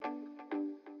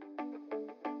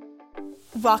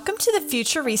Welcome to the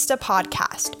Futurista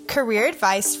podcast, career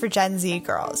advice for Gen Z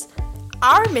girls.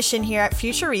 Our mission here at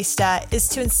Futurista is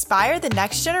to inspire the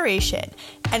next generation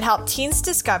and help teens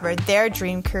discover their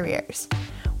dream careers.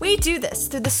 We do this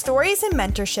through the stories and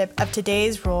mentorship of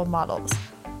today's role models.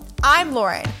 I'm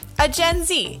Lauren, a Gen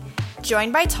Z,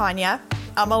 joined by Tanya,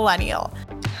 a millennial.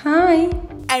 Hi.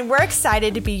 And we're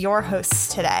excited to be your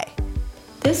hosts today.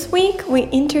 This week, we're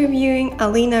interviewing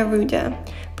Alina Ruda,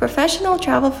 professional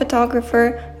travel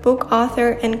photographer, book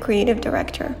author, and creative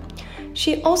director.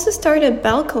 She also started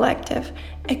Belle Collective,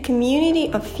 a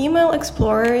community of female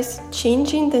explorers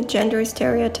changing the gender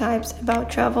stereotypes about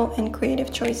travel and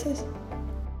creative choices.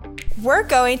 We're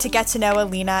going to get to know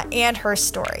Alina and her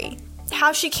story,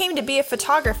 how she came to be a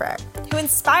photographer, who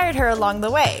inspired her along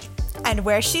the way, and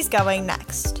where she's going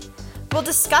next. We'll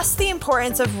discuss the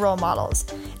importance of role models,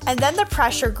 and then the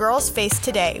pressure girls face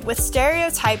today with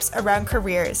stereotypes around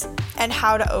careers and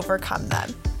how to overcome them.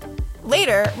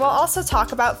 Later, we'll also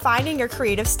talk about finding your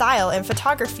creative style in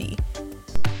photography.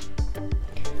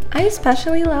 I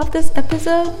especially love this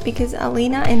episode because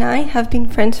Alina and I have been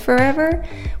friends forever.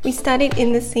 We studied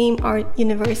in the same art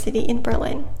university in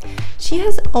Berlin. She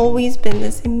has always been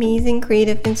this amazing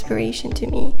creative inspiration to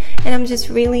me, and I'm just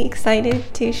really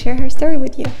excited to share her story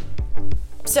with you.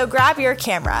 So grab your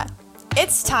camera.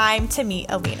 It's time to meet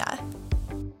Alina.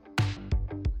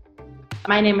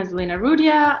 My name is Alina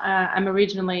Ruda. I'm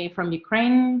originally from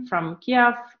Ukraine, from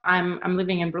Kiev. I'm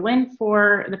living in Berlin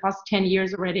for the past 10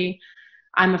 years already.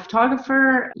 I'm a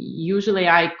photographer. Usually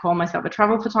I call myself a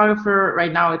travel photographer.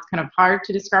 Right now it's kind of hard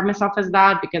to describe myself as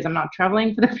that because I'm not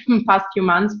traveling for the past few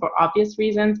months for obvious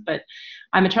reasons, but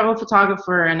I'm a travel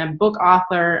photographer and a book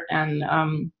author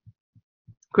and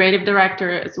creative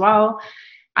director as well.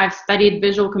 I've studied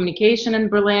visual communication in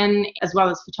Berlin, as well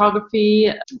as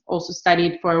photography. Also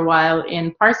studied for a while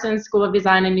in Parsons School of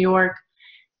Design in New York.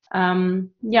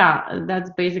 That's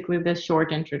basically the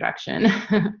short introduction.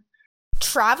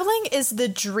 Traveling is the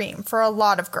dream for a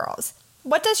lot of girls.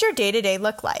 What does your day-to-day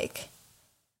look like?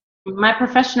 My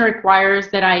profession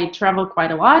requires that I travel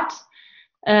quite a lot.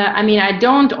 I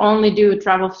don't only do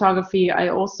travel photography. I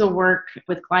also work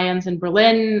with clients in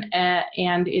Berlin,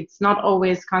 and it's not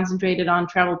always concentrated on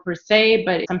travel per se,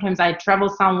 but sometimes I travel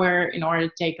somewhere in order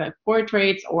to take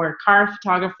portraits or car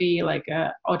photography, like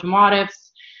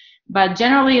automotives. But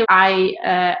generally, I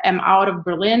am out of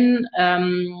Berlin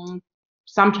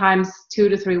sometimes 2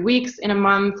 to 3 weeks in a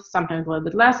month, sometimes a little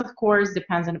bit less, of course,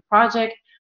 depends on the project.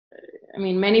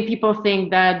 Many people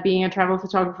think that being a travel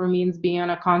photographer means being on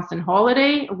a constant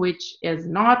holiday, which is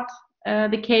not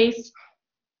the case.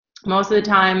 Most of the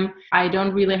time, I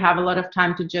don't really have a lot of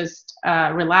time to just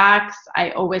relax.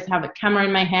 I always have a camera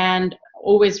in my hand,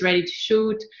 always ready to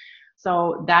shoot.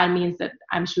 So that means that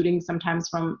I'm shooting sometimes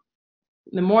from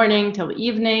the morning till the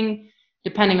evening,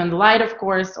 depending on the light, of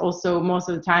course. Also, most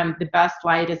of the time, the best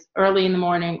light is early in the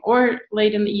morning or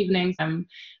late in the evening.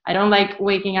 I don't like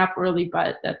waking up early,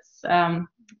 but that's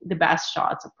the best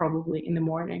shots are probably in the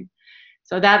morning.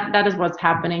 So that is what's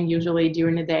happening usually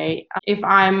during the day. If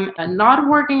I'm not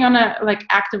working on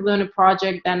actively on a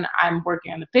project, then I'm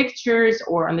working on the pictures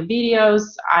or on the videos.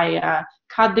 I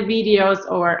cut the videos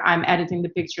or I'm editing the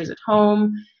pictures at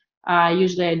home.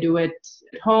 Usually I do it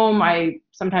at home.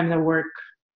 Sometimes I work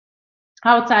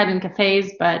outside in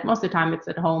cafes, but most of the time it's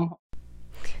at home.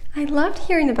 I loved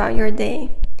hearing about your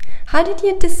day. How did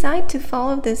you decide to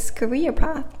follow this career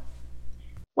path?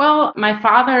 Well, my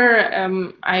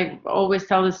father, I always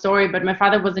tell this story, but my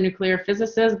father was a nuclear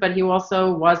physicist, but he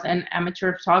also was an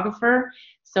amateur photographer.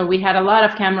 So we had a lot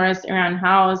of cameras around the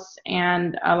house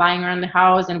and lying around the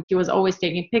house, and he was always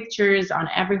taking pictures on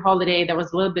every holiday. That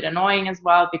was a little bit annoying as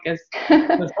well because he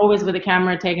was always with the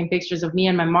camera taking pictures of me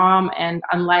and my mom. And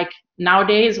unlike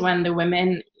nowadays when the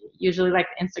women, usually like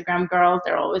Instagram girls,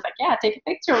 they're always like, yeah, take a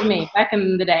picture of me. Back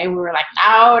in the day, we were like,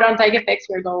 no, don't take a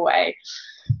picture, go away.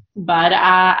 But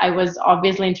I was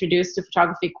obviously introduced to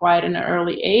photography quite at an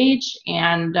early age,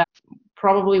 and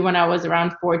probably when I was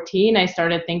around 14, I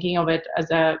started thinking of it as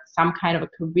some kind of a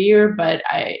career, but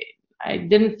I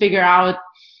didn't figure out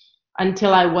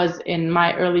until I was in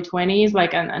my early 20s,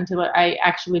 until I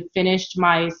actually finished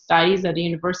my studies at the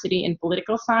university in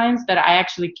political science, that I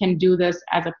actually can do this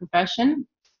as a profession.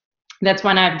 That's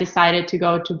when I've decided to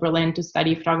go to Berlin to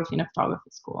study photography in a photography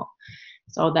school.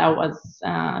 So that was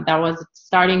the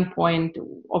starting point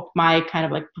of my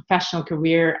kind of professional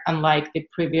career, unlike the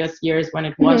previous years when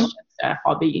it was just a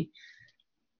hobby.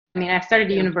 I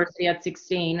started university at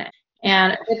 16,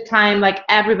 and at the time,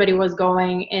 everybody was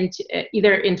going into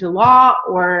either into law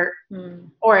or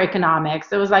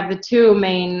economics. It was the two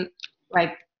main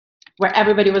where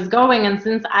everybody was going. And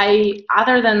since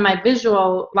other than my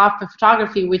visual love for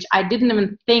photography, which I didn't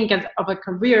even think of a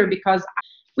career, because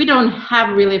we don't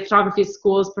have really photography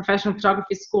schools, professional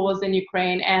photography schools in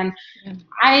Ukraine. And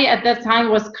I, at that time,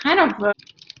 was kind of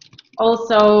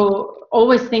also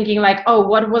always thinking like, oh,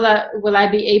 what will I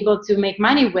be able to make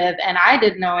money with? And I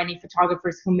didn't know any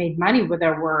photographers who made money with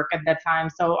their work at that time.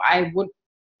 So I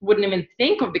wouldn't even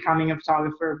think of becoming a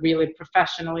photographer really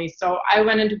professionally. So I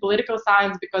went into political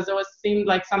science because it seemed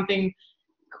like something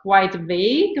quite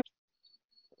vague,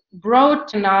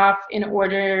 broad enough in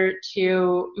order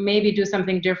to maybe do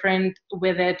something different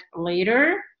with it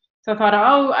later. So I thought,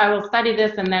 oh, I will study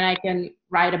this and then I can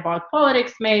write about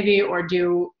politics maybe,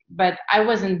 but I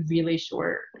wasn't really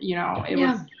sure, it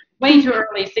was way too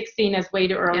early. 16 is way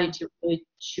too early to really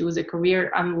choose a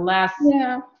career unless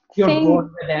you're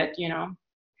bored with it,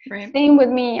 Right. Same with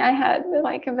me. I had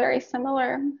like a very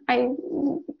similar, I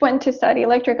went to study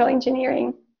electrical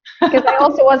engineering because I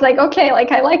also was like, okay,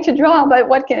 like I like to draw, but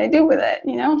what can I do with it,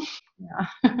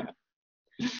 Yeah.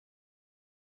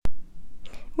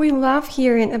 We love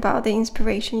hearing about the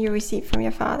inspiration you received from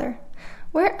your father.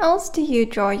 Where else do you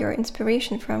draw your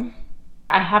inspiration from?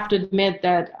 I have to admit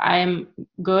that I'm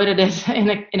good at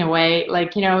it in a way.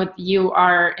 Like, you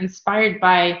are inspired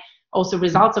by also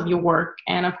results of your work.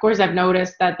 And of course, I've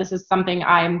noticed that this is something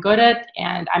I'm good at,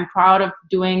 and I'm proud of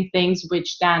doing things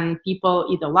which then people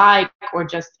either like or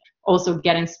just also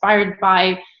get inspired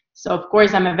by. So of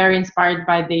course, I'm very inspired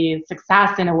by the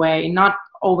success in a way, not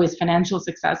always financial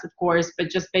success, of course, but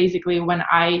just basically when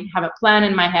I have a plan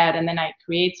in my head and then I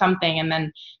create something, and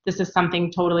then this is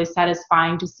something totally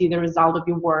satisfying to see the result of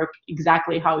your work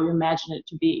exactly how you imagine it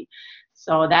to be.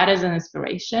 So that is an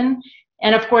inspiration.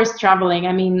 And of course, traveling.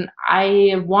 I mean,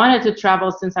 I wanted to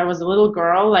travel since I was a little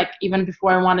girl. Like even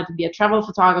before I wanted to be a travel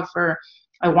photographer,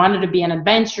 I wanted to be an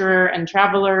adventurer and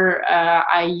traveler.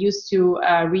 I used to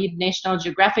read National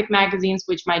Geographic magazines,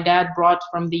 which my dad brought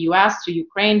from the US to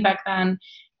Ukraine back then.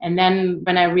 And then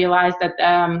when I realized that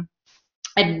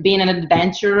being an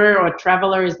adventurer or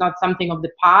traveler is not something of the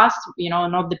past,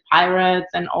 not the pirates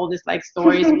and all these like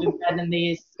stories we've read in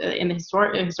the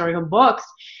historical books,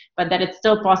 but that it's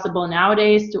still possible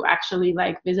nowadays to actually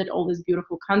like visit all these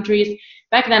beautiful countries.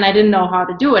 Back then I didn't know how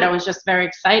to do it. I was just very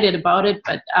excited about it,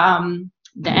 but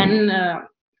then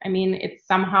it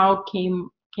somehow came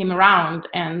around,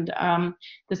 and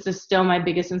this is still my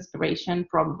biggest inspiration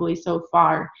probably so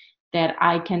far, that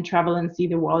I can travel and see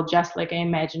the world just like I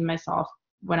imagined myself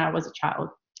when I was a child.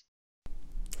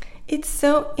 It's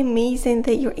so amazing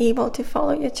that you're able to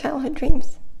follow your childhood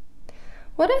dreams.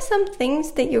 What are some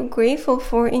things that you're grateful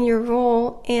for in your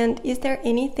role, and is there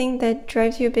anything that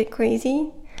drives you a bit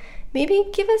crazy? Maybe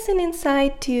give us an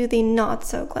insight to the not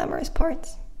so glamorous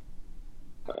parts.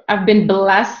 I've been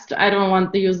blessed. I don't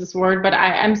want to use this word, but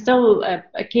I'm still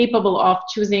capable of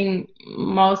choosing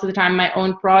most of the time my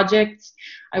own projects.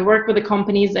 I work with the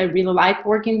companies I really like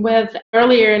working with.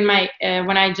 Earlier in my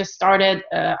when I just started,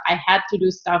 I had to do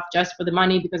stuff just for the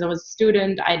money because I was a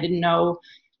student. I didn't know,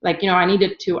 I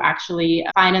needed to actually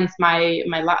finance my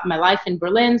life in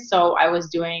Berlin. So I was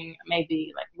doing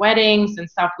maybe like weddings and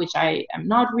stuff, which I am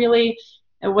not really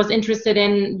was interested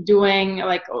in doing,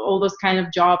 like all those kind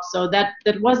of jobs. So that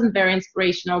wasn't very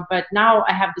inspirational. But now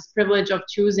I have this privilege of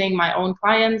choosing my own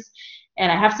clients,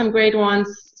 and I have some great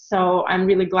ones. So I'm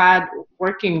really glad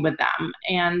working with them.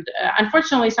 And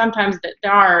unfortunately, sometimes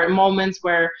there are moments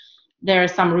where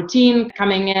there's some routine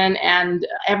coming in, and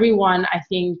everyone, I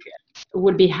think,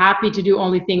 would be happy to do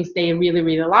only things they really,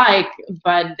 really like.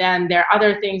 But then there are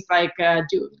other things like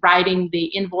writing the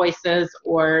invoices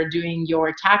or doing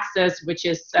your taxes, which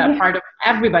is part of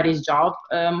everybody's job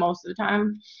most of the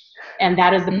time. And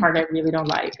that is the part I really don't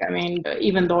like. I mean,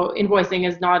 even though invoicing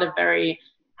is not a very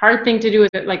hard thing to do,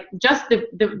 like just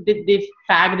the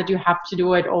fact that you have to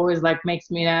do it always like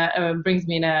brings me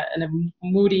in a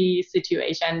moody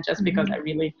situation, just because I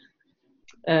really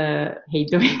hate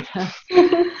doing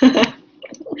that.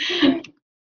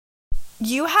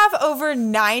 You have over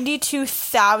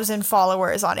 92,000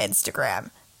 followers on Instagram.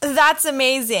 That's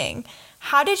amazing.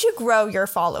 How did you grow your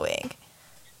following?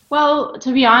 Well,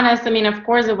 to be honest, I mean, of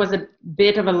course, it was a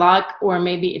bit of a luck, or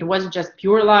maybe it was just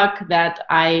pure luck that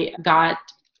I got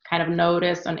kind of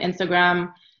noticed on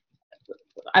Instagram.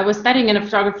 I was studying in a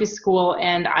photography school,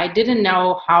 and I didn't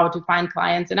know how to find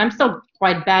clients, and I'm still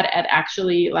quite bad at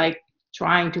actually like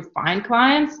trying to find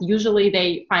clients. Usually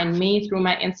they find me through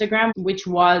my Instagram, which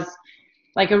was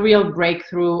like a real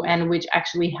breakthrough and which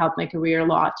actually helped my career a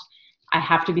lot. I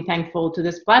have to be thankful to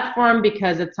this platform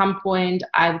because at some point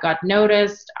I've got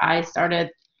noticed. I started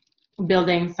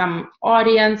building some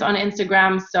audience on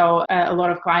Instagram. So a lot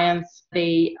of clients,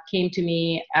 they came to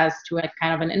me as to a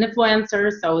kind of an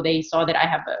influencer. So they saw that I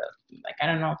have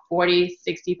 40,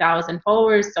 60,000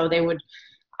 followers. So they would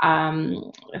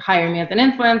hire me as an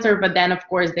influencer. But then, of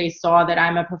course, they saw that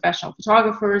I'm a professional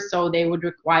photographer. So they would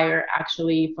require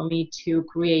actually for me to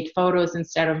create photos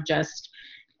instead of just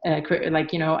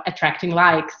attracting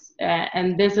likes.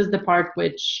 And this is the part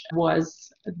which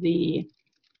was the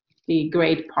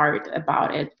great part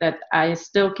about it, that I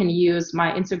still can use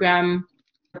my Instagram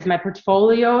as my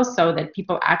portfolio so that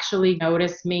people actually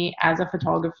notice me as a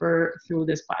photographer through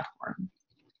this platform.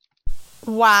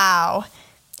 Wow.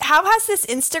 How has this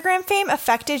Instagram fame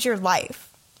affected your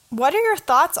life? What are your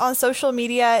thoughts on social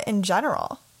media in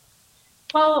general?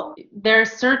 Well, there are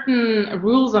certain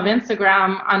rules of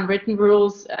Instagram, unwritten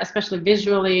rules, especially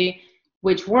visually,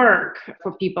 which work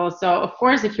for people. So of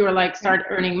course, if you're start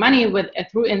earning money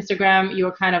through Instagram,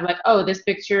 you're kind of oh, this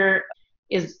picture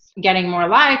is getting more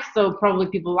likes, so probably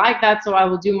people like that, so I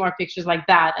will do more pictures like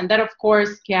that. And that of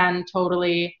course can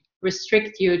totally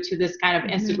restrict you to this kind of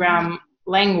Instagram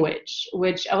language,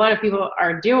 which a lot of people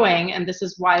are doing. And this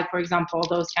is why, for example,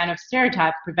 those kind of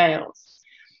stereotype prevails.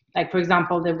 For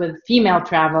example, with female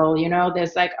travel,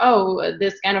 there's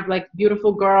this kind of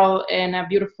beautiful girl in a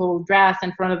beautiful dress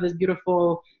in front of this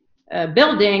beautiful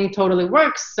building totally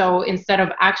works. So instead of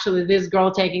actually this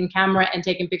girl taking camera and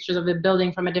taking pictures of the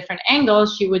building from a different angle,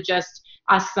 she would just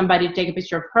ask somebody to take a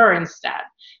picture of her instead.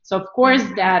 So of course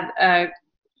that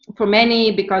for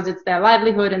many, because it's their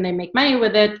livelihood and they make money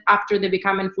with it, after they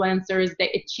become influencers,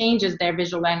 it changes their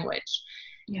visual language.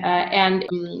 And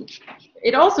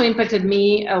it also impacted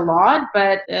me a lot,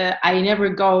 but I never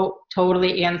go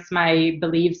totally against my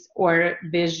beliefs or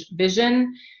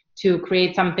vision to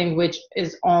create something which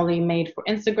is only made for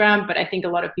Instagram. But I think a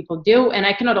lot of people do, and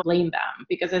I cannot blame them,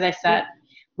 because as I said,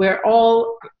 we're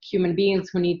all human beings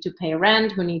who need to pay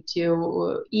rent, who need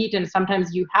to eat, and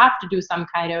sometimes you have to do some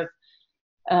kind of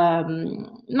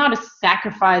not a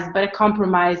sacrifice, but a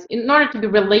compromise in order to be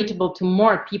relatable to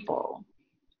more people.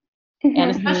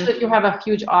 And especially if you have a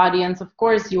huge audience, of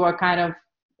course, you are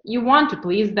you want to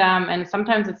please them, and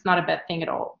sometimes it's not a bad thing at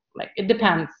all. It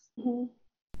depends.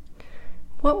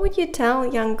 What would you tell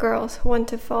young girls who want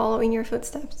to follow in your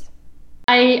footsteps?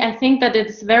 I think that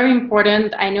it's very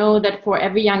important. I know that for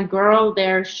every young girl,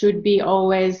 there should be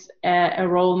always a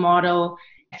role model.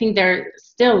 I think there's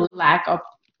still lack of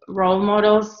role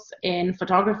models in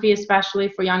photography, especially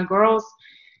for young girls.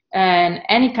 And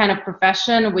any kind of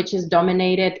profession which is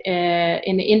dominated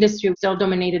in the industry, still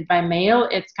dominated by male,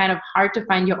 it's kind of hard to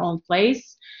find your own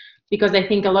place, because I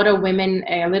think a lot of women,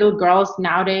 little girls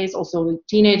nowadays, also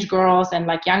teenage girls and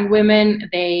young women,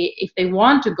 if they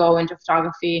want to go into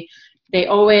photography, they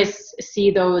always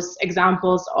see those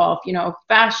examples of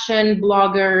fashion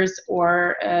bloggers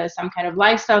or some kind of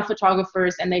lifestyle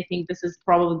photographers, and they think this is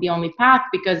probably the only path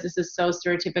because this is so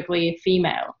stereotypically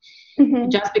female.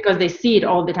 Just because they see it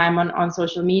all the time on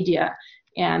social media.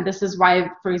 And this is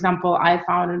why, for example, I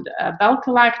founded Bell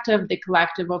Collective, the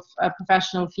collective of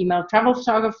professional female travel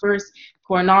photographers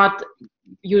who are not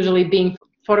usually being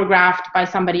photographed by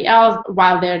somebody else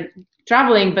while they're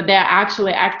traveling, but they're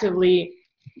actually actively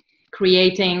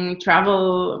creating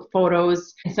travel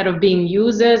photos. Instead of being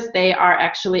users, they are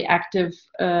actually active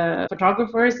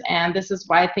photographers. And this is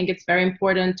why I think it's very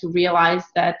important to realize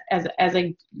that as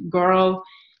a girl,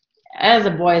 as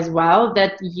a boy as well,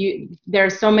 that there are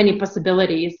so many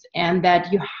possibilities, and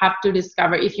that you have to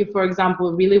discover. If you, for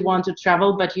example, really want to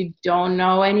travel but you don't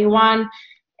know anyone,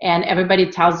 and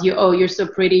everybody tells you, oh, you're so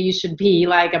pretty, you should be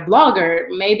like a blogger,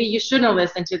 maybe you shouldn't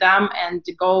listen to them and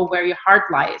go where your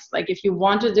heart lies. If you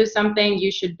want to do something,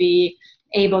 you should be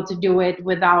able to do it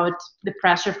without the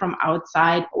pressure from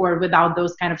outside, or without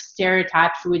those kind of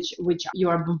stereotypes which you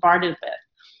are bombarded with.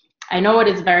 I know it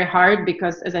is very hard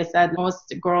because, as I said,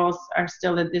 most girls are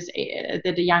still at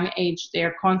a young age. They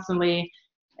are constantly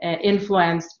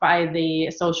influenced by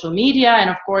the social media. And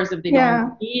of course, if they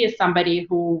don't see somebody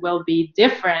who will be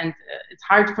different, it's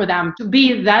hard for them to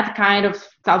be that kind of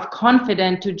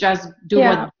self-confident to just do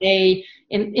what they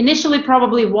initially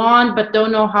probably want, but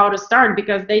don't know how to start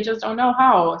because they just don't know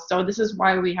how. So this is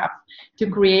why we have to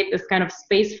create this kind of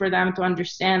space for them to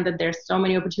understand that there's so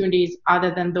many opportunities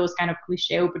other than those kind of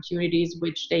cliche opportunities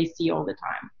which they see all the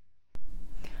time.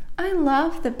 I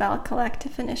love the Bell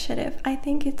Collective initiative. I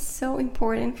think it's so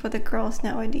important for the girls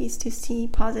nowadays to see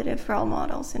positive role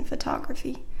models in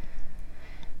photography.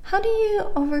 How do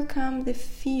you overcome the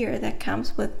fear that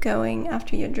comes with going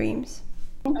after your dreams?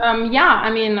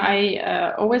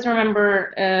 I always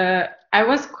remember I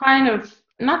was kind of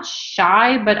not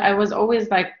shy, but I was always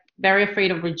very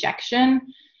afraid of rejection.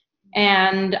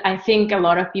 And I think a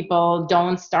lot of people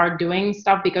don't start doing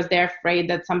stuff because they're afraid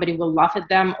that somebody will laugh at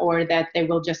them or that they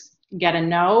will just get a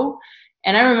no.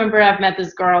 And I remember I've met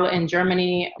this girl in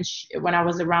Germany when I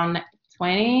was around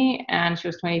 20 and she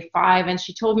was 25, and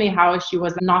she told me how she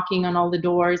was knocking on all the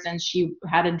doors and she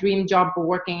had a dream job for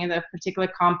working in a particular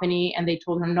company, and they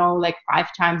told her no like 5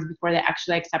 times before they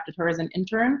actually accepted her as an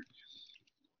intern.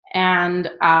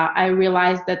 And I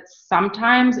realized that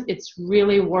sometimes it's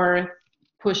really worth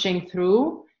pushing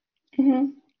through. Mm-hmm.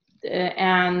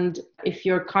 And if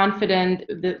you're confident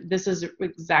that this is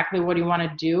exactly what you want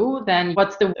to do, then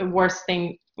what's the worst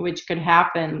thing which could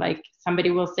happen? Like somebody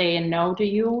will say a no to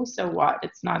you, so what?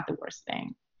 It's not the worst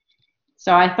thing.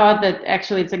 So I thought that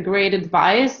actually it's a great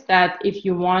advice that if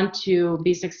you want to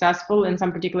be successful in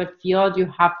some particular field,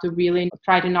 you have to really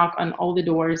try to knock on all the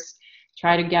doors.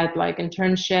 Try to get like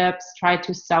internships, try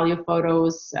to sell your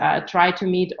photos, try to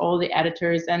meet all the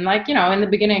editors. And like, you know, in the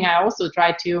beginning, I also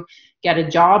tried to get a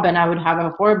job and I would have a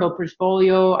horrible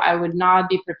portfolio. I would not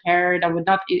be prepared. I would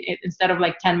not, instead of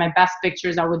like 10 my best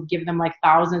pictures, I would give them like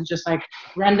thousands, just like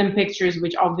random pictures,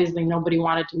 which obviously nobody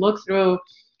wanted to look through,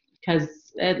 because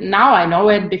now I know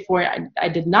it. Before I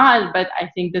did not, but I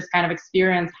think this kind of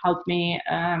experience helped me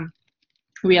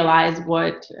realize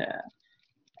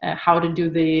how to do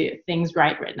the things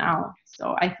right now.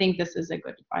 So I think this is a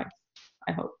good advice,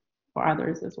 I hope, for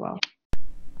others as well.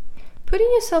 Putting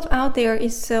yourself out there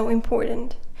is so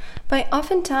important, but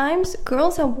oftentimes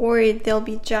girls are worried they'll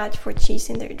be judged for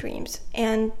chasing their dreams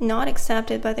and not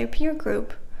accepted by their peer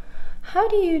group. How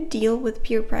do you deal with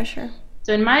peer pressure?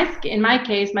 So in my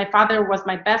case, my father was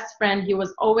my best friend. He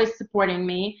was always supporting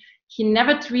me. He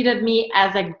never treated me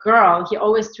as a girl. He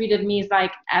always treated me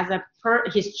as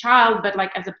his child, but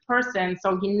like as a person.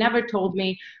 So he never told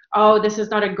me, oh, this is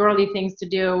not a girly thing to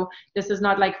do. This is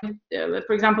not like,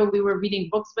 for example, we were reading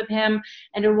books with him,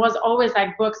 and it was always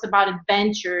like books about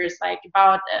adventures, like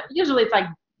about, usually it's like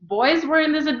boys were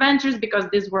in these adventures because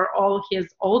these were all his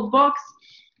old books.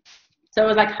 So it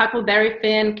was like Huckleberry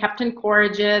Finn, Captain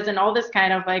Courageous, and all this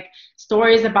kind of like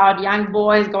stories about young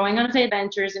boys going on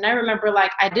adventures. And I remember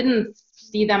like I didn't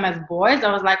see them as boys.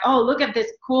 I was like, oh, look at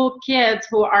these cool kids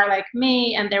who are like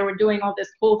me, and they were doing all this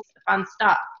cool, fun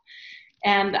stuff.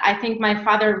 And I think my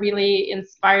father really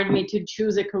inspired me to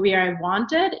choose a career I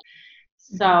wanted.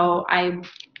 So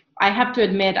I have to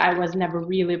admit I was never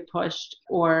really pushed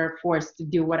or forced to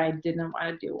do what I didn't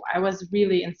want to do. I was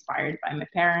really inspired by my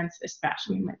parents,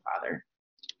 especially my father.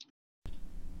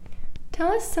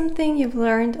 Tell us something you've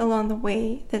learned along the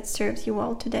way that serves you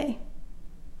well today.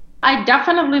 I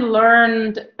definitely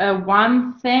learned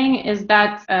one thing is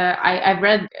that I've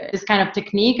read this kind of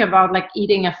technique about like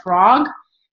eating a frog.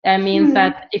 That means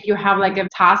that if you have like a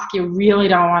task you really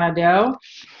don't want to do,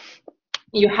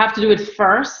 you have to do it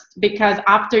first, because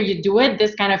after you do it,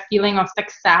 this kind of feeling of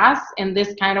success in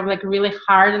this kind of like really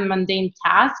hard and mundane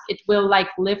task, it will like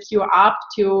lift you up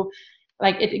to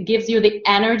like, it gives you the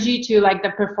energy to like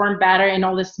perform better in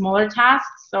all the smaller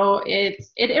tasks. So it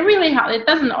really helps. It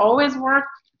doesn't always work.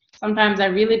 Sometimes I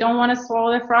really don't want to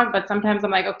swallow the frog, but sometimes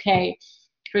I'm like, okay,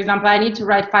 for example, I need to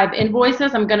write 5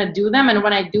 invoices. I'm going to do them. And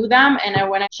when I do them and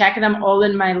when I check them all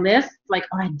in my list, like,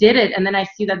 oh, I did it. And then I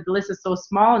see that the list is so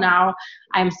small now.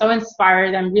 I'm so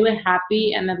inspired. I'm really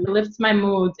happy. And that lifts my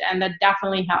mood. And that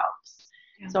definitely helps.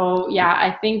 Yeah. So, yeah,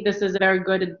 I think this is very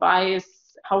good advice,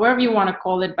 however you want to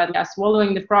call it. But yeah,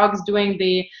 swallowing the frogs, doing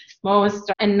the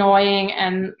most annoying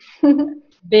and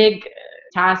big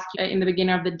task in the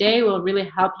beginning of the day will really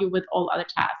help you with all other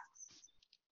tasks.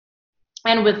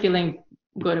 And with feeling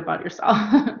good about yourself.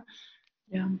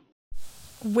 Yeah.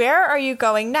 Where are you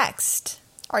going next?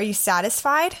 Are you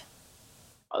satisfied?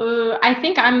 I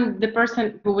think I'm the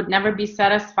person who would never be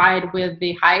satisfied with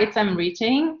the heights I'm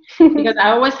reaching, because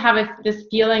I always have this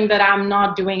feeling that I'm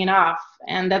not doing enough.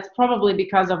 And that's probably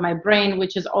because of my brain,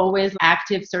 which is always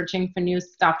active, searching for new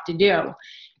stuff to do.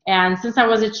 And since I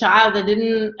was a child, I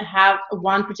didn't have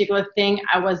one particular thing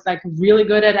I was like really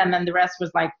good at, and then the rest was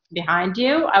like behind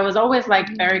you. I was always like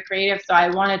very creative, so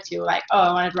I wanted to like, oh,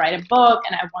 I wanted to write a book,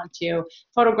 and I want to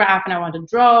photograph, and I want to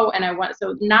draw,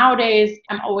 so nowadays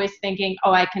I'm always thinking,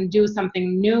 oh, I can do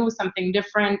something new, something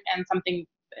different, and something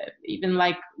even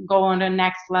like go on the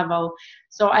next level.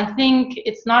 So I think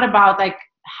it's not about like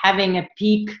having a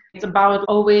peak. It's about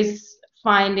always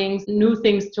finding new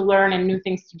things to learn and new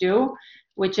things to do,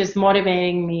 which is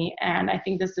motivating me. And I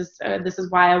think this is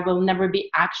why I will never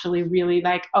be actually really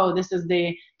like, oh, this is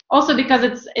also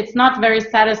because it's not very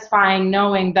satisfying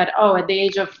knowing that, oh, at the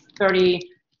age of 30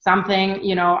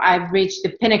 something, I've reached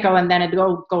the pinnacle, and then it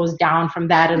goes down from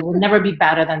that. It will never be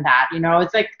better than that.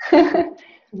 It's like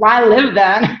why live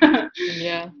then?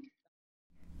 Yeah.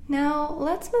 Now,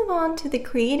 let's move on to the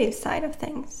creative side of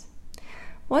things.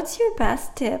 What's your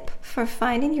best tip for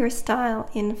finding your style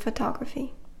in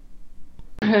photography?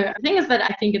 The thing is that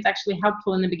I think it's actually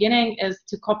helpful in the beginning is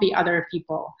to copy other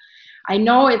people. I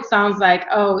know it sounds like,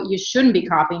 oh, you shouldn't be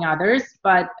copying others,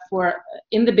 but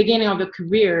in the beginning of a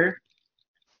career,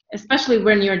 especially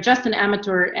when you're just an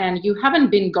amateur and you haven't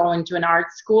been going to an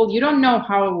art school, you don't know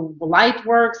how light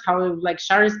works, how like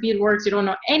shutter speed works, you don't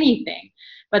know anything.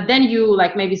 But then you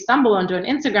like maybe stumble onto an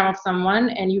Instagram of someone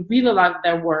and you really love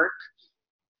their work.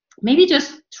 Maybe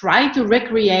just try to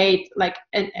recreate like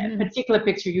a particular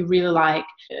picture you really like.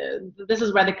 This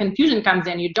is where the confusion comes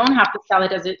in. You don't have to sell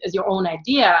it as your own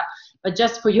idea, but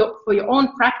just for your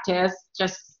own practice,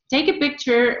 just take a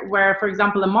picture where, for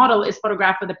example, a model is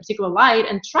photographed with a particular light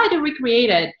and try to recreate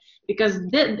it, because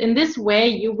in this way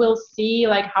you will see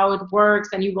like how it works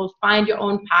and you will find your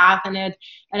own path in it.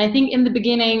 And I think in the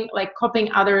beginning, like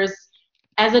copying others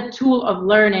as a tool of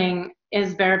learning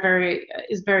is very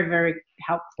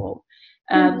helpful.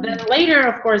 Then later,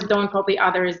 of course, don't copy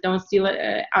others, don't steal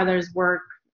others' work.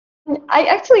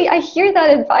 I hear that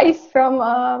advice from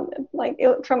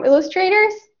from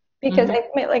illustrators, because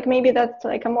maybe that's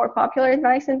like a more popular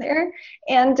advice in there.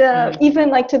 And even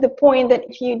like to the point that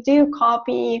if you do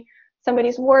copy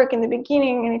somebody's work in the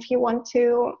beginning, and if you want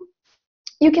to,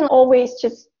 you can always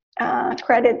just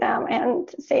credit them and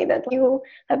say that you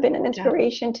have been an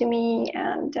inspiration to me.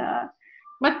 And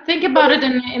but think about it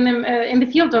in the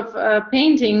field of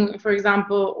painting, for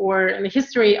example, or in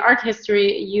the art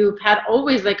history, you've had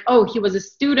always like, oh, he was a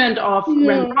student of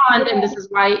Rembrandt, and this is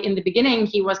why in the beginning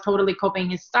he was totally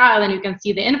copying his style, and you can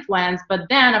see the influence. But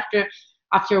then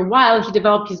after a while, he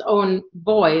developed his own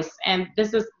voice, and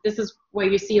this is where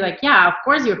you see like, yeah, of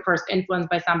course you're first influenced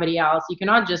by somebody else. You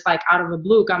cannot just like out of the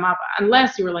blue come up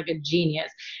unless you were like a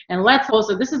genius. And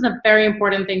this is a very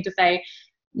important thing to say.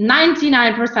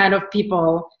 99% of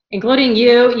people, including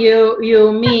you,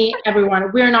 me,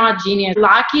 everyone, we're not genius.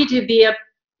 Lucky to be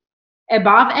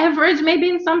above average maybe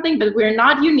in something, but we're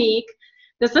not unique.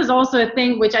 This is also a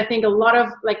thing which I think a lot of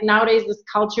like nowadays this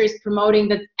culture is promoting,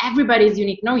 that everybody's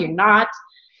unique. No, you're not.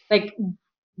 Like,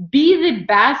 be the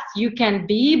best you can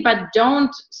be, but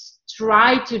don't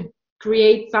try to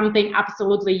create something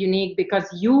absolutely unique, because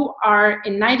you are,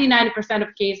 in 99%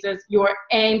 of cases, you're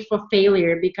aimed for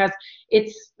failure, because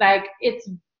it's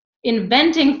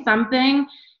inventing something.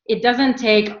 It doesn't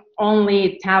take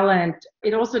only talent.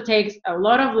 It also takes a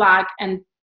lot of luck, and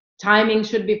timing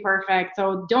should be perfect.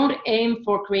 So don't aim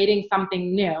for creating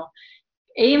something new.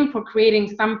 Aim for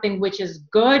creating something which is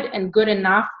good and good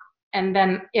enough. And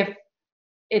then if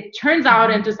it turns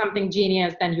out into something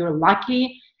genius, then you're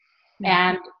lucky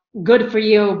and good for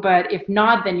you. But if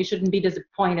not, then you shouldn't be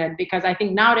disappointed, because I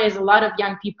think nowadays a lot of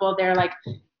young people, they're like,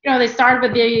 they start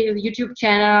with their YouTube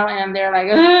channel and they're like,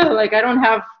 oh, like I don't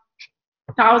have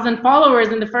 1,000 followers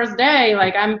in the first day,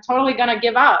 like I'm totally gonna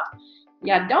give up.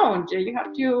 Yeah, don't. You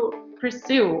have to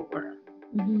pursue.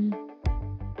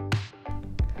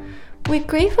 We're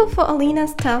grateful for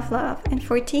Alina's tough love and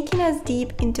for taking us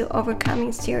deep into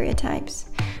overcoming stereotypes.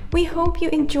 We hope you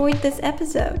enjoyed this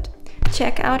episode.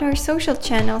 Check out our social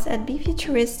channels at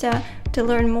BeFuturista to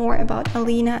learn more about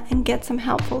Alina and get some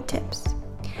helpful tips.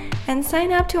 And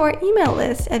sign up to our email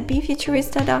list at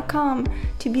befuturista.com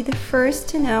to be the first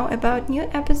to know about new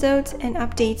episodes and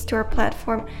updates to our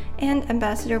platform and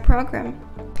ambassador program.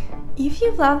 If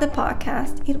you love the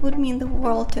podcast, it would mean the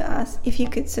world to us if you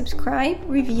could subscribe,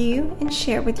 review, and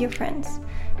share with your friends.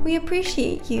 We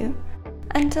appreciate you.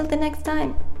 Until the next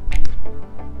time.